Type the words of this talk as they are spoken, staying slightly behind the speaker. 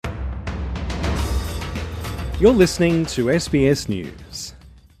You're listening to SBS News.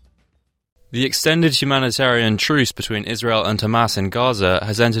 The extended humanitarian truce between Israel and Hamas in Gaza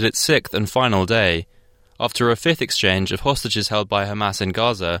has entered its sixth and final day, after a fifth exchange of hostages held by Hamas in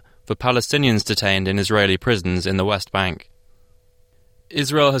Gaza for Palestinians detained in Israeli prisons in the West Bank.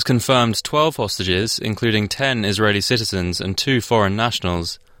 Israel has confirmed 12 hostages, including 10 Israeli citizens and 2 foreign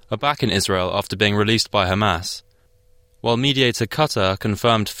nationals, are back in Israel after being released by Hamas, while mediator Qatar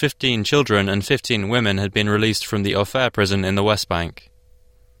confirmed 15 children and 15 women had been released from the Ofer prison in the West Bank.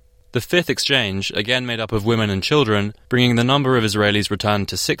 The fifth exchange, again made up of women and children, bringing the number of Israelis returned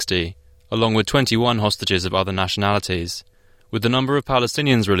to 60, along with 21 hostages of other nationalities, with the number of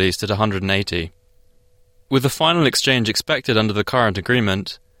Palestinians released at 180. With the final exchange expected under the current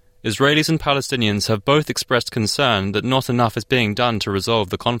agreement, Israelis and Palestinians have both expressed concern that not enough is being done to resolve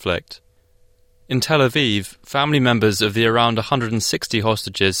the conflict. In Tel Aviv, family members of the around 160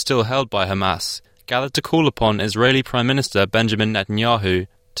 hostages still held by Hamas gathered to call upon Israeli Prime Minister Benjamin Netanyahu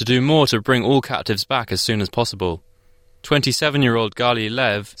to do more to bring all captives back as soon as possible. 27-year-old Gali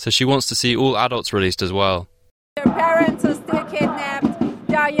Lev says she wants to see all adults released as well. Their parents are still kidnapped.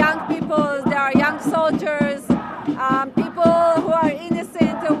 There are young people, there are young soldiers, people who are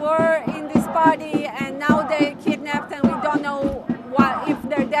innocent who were in this party and now they're kidnapped and we don't know if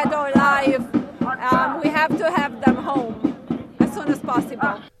they're dead or alive. We have to have them home as soon as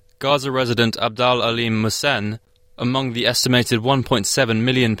possible. Gaza resident Abdal Alim Musen, among the estimated 1.7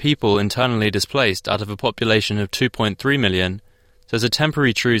 million people internally displaced out of a population of 2.3 million, says a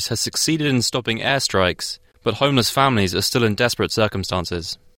temporary truce has succeeded in stopping airstrikes, but homeless families are still in desperate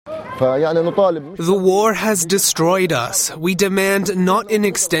circumstances. The war has destroyed us. We demand not an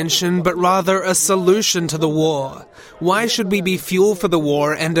extension, but rather a solution to the war. Why should we be fuel for the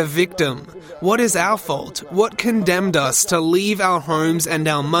war and a victim? What is our fault? What condemned us to leave our homes and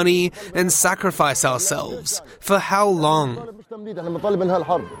our money and sacrifice ourselves? For how long?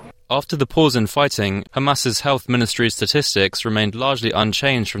 After the pause in fighting, Hamas's health ministry's statistics remained largely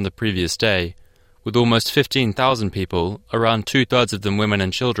unchanged from the previous day, with almost 15,000 people, around two-thirds of them women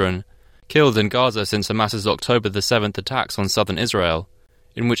and children, killed in Gaza since Hamas's October the 7th attacks on southern Israel,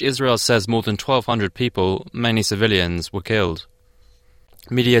 in which Israel says more than 1,200 people, mainly civilians, were killed.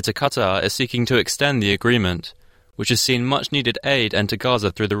 Mediator Qatar is seeking to extend the agreement, which has seen much-needed aid enter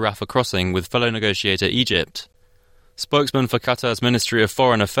Gaza through the Rafah crossing with fellow negotiator Egypt. Spokesman for Qatar's Ministry of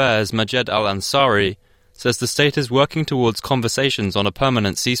Foreign Affairs, Majed Al-Ansari, says the state is working towards conversations on a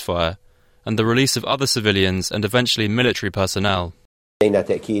permanent ceasefire and the release of other civilians and eventually military personnel. It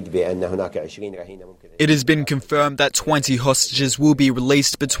has been confirmed that 20 hostages will be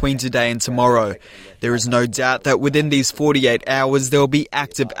released between today and tomorrow. There is no doubt that within these 48 hours there will be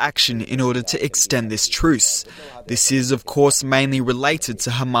active action in order to extend this truce. This is, of course, mainly related to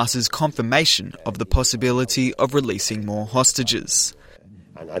Hamas's confirmation of the possibility of releasing more hostages.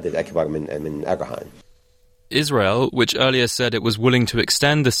 Israel, which earlier said it was willing to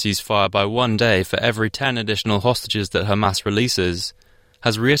extend the ceasefire by 1 day for every 10 additional hostages that Hamas releases,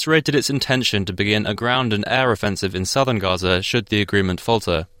 has reiterated its intention to begin a ground and air offensive in southern Gaza should the agreement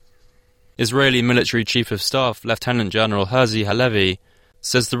falter. Israeli military chief of staff Lieutenant General Herzi Halevi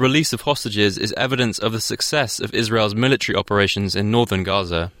says the release of hostages is evidence of the success of Israel's military operations in northern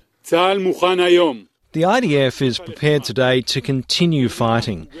Gaza. The IDF is prepared today to continue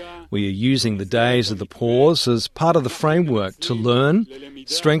fighting. We are using the days of the pause as part of the framework to learn,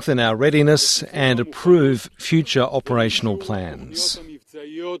 strengthen our readiness and approve future operational plans.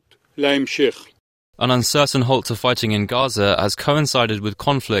 An uncertain halt to fighting in Gaza has coincided with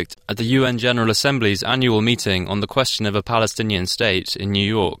conflict at the UN General Assembly's annual meeting on the question of a Palestinian state in New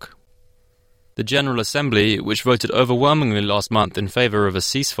York. The General Assembly, which voted overwhelmingly last month in favor of a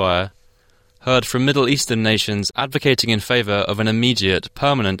ceasefire, heard from Middle Eastern nations advocating in favor of an immediate,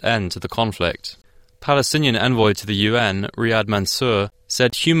 permanent end to the conflict. Palestinian envoy to the UN, Riyad Mansour,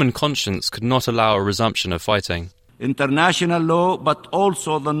 said human conscience could not allow a resumption of fighting. International law, but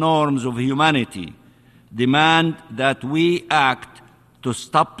also the norms of humanity, demand that we act to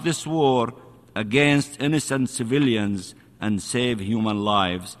stop this war against innocent civilians and save human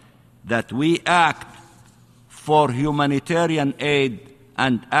lives, that we act for humanitarian aid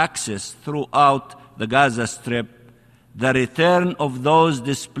and access throughout the Gaza Strip, the return of those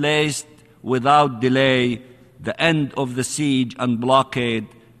displaced without delay, the end of the siege and blockade,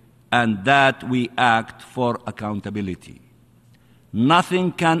 and that we act for accountability.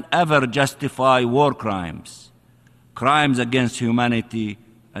 Nothing can ever justify war crimes, crimes against humanity,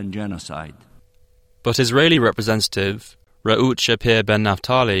 and genocide. But Israeli Representative Reut Shapir Ben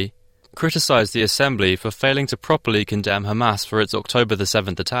Naftali criticized the Assembly for failing to properly condemn Hamas for its October the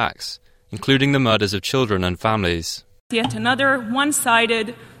 7th attacks, including the murders of children and families. Yet another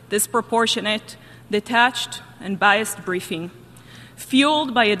one-sided, disproportionate, detached and biased briefing,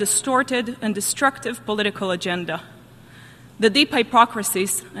 fueled by a distorted and destructive political agenda. The deep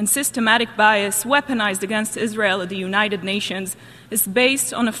hypocrisies and systematic bias weaponized against Israel at the United Nations is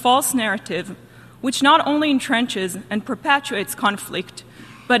based on a false narrative which not only entrenches and perpetuates conflict,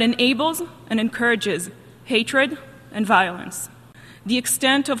 but enables and encourages hatred and violence. The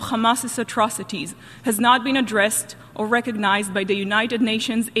extent of Hamas's atrocities has not been addressed or recognized by the United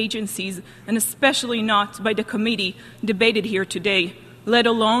Nations agencies, and especially not by the committee debated here today, let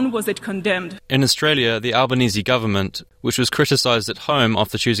alone was it condemned. In Australia, the Albanese government, which was criticised at home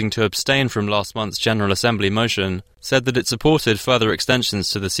after choosing to abstain from last month's General Assembly motion, said that it supported further extensions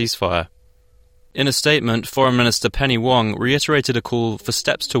to the ceasefire. In a statement, Foreign Minister Penny Wong reiterated a call for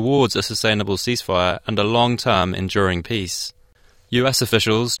steps towards a sustainable ceasefire and a long-term enduring peace. US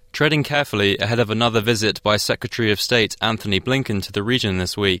officials, treading carefully ahead of another visit by Secretary of State Anthony Blinken to the region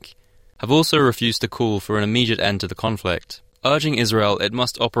this week, have also refused to call for an immediate end to the conflict, urging Israel it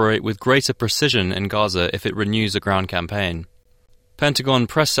must operate with greater precision in Gaza if it renews a ground campaign. Pentagon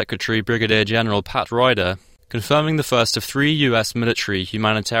Press Secretary Brigadier General Pat Ryder, confirming the first of 3 US military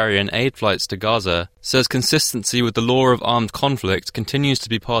humanitarian aid flights to Gaza, says consistency with the law of armed conflict continues to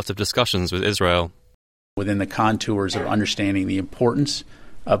be part of discussions with Israel. Within the contours of understanding the importance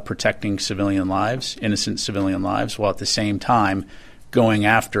of protecting civilian lives, innocent civilian lives, while at the same time going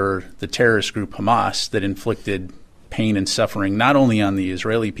after the terrorist group Hamas that inflicted pain and suffering not only on the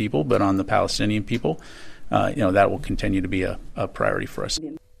Israeli people but on the Palestinian people, that will continue to be a priority for us.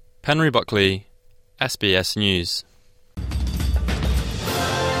 Henry Buckley, SBS News.